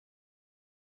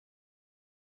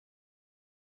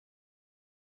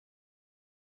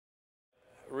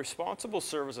responsible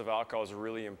service of alcohol is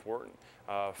really important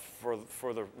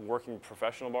for the working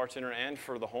professional bartender and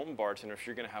for the home bartender if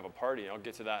you're going to have a party. I'll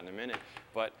get to that in a minute.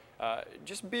 But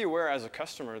just be aware as a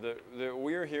customer that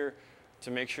we're here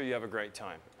to make sure you have a great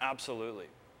time. Absolutely.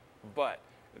 But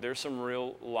there's some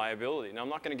real liability. Now, I'm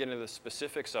not going to get into the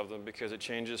specifics of them because it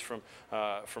changes from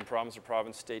province to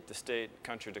province, state to state,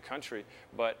 country to country.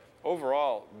 But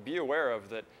overall, be aware of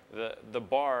that the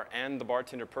bar and the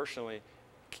bartender personally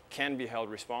can be held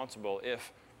responsible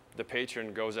if the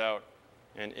patron goes out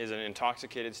and is in an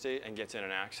intoxicated state and gets in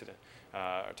an accident,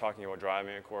 talking about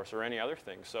driving, of course, or any other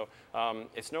thing. So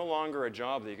it's no longer a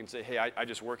job that you can say, hey, I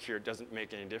just work here, it doesn't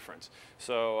make any difference.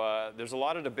 So there's a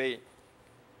lot of debate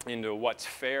into what's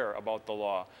fair about the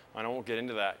law. I won't get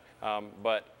into that,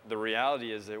 but the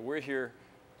reality is that we're here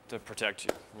to protect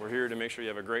you. We're here to make sure you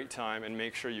have a great time and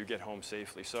make sure you get home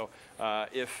safely. So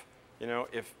if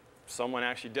someone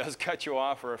actually does cut you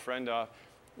off or a friend off,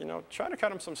 try to cut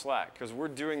them some slack because we're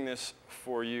doing this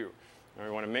for you. And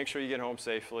we want to make sure you get home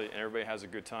safely and everybody has a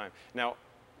good time. Now,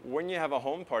 when you have a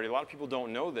home party, a lot of people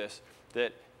don't know this,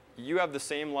 that you have the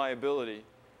same liability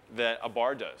that a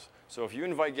bar does. So if you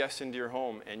invite guests into your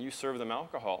home and you serve them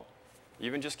alcohol,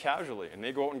 even just casually, and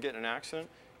they go out and get in an accident,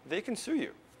 they can sue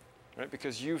you, right?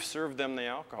 Because you've served them the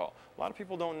alcohol. A lot of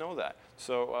people don't know that.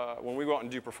 So when we go out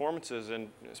and do performances and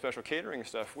special catering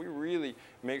stuff, we really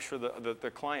make sure that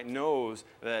the client knows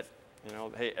that,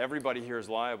 hey, everybody here is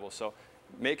liable. So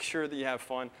make sure that you have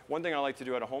fun. One thing I like to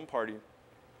do at a home party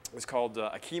is called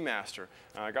a key master.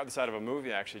 I got this out of a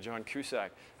movie, actually, John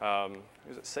Cusack.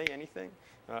 Does it Say Anything?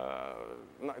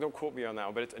 Don't quote me on that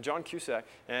one, but it's John Cusack.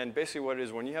 And basically what it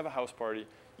is, when you have a house party,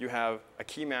 you have a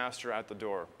key master at the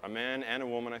door. A man and a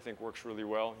woman, I think, works really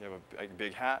well. You have a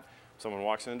big hat. Someone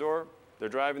walks in the door. They're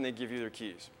driving. They give you their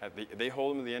keys. They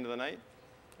hold them at the end of the night.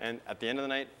 And at the end of the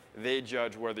night, they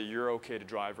judge whether you're okay to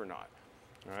drive or not.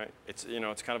 All right? It's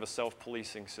kind of a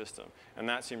self-policing system. And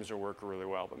that seems to work really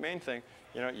well. But main thing,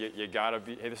 you got to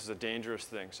be, hey, this is a dangerous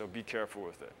thing, so be careful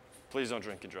with it. Please don't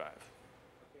drink and drive.